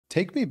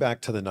Take me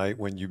back to the night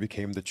when you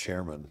became the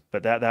chairman.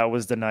 But that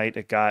was the night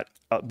it got,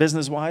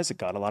 business-wise, it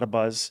got a lot of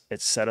buzz. It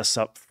set us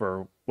up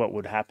for what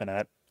would happen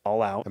at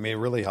All Out. I mean, it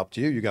really helped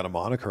you. You got a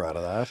moniker out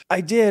of that.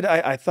 I did.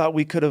 I thought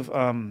we could have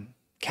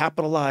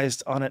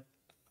capitalized on it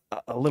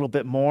a little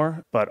bit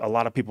more, but a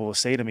lot of people will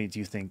say to me, do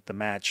you think the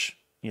match,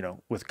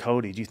 with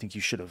Cody, do you think you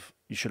should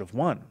have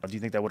won? Or do you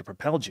think that would have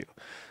propelled you?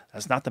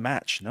 That's not the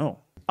match. No.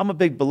 I'm a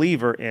big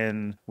believer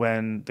in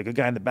when the good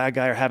guy and the bad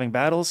guy are having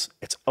battles,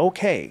 it's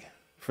okay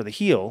for the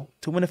heel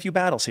to win a few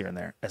battles here and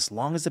there, as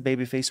long as the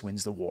babyface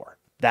wins the war.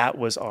 That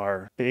was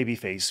our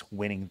babyface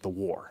winning the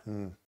war.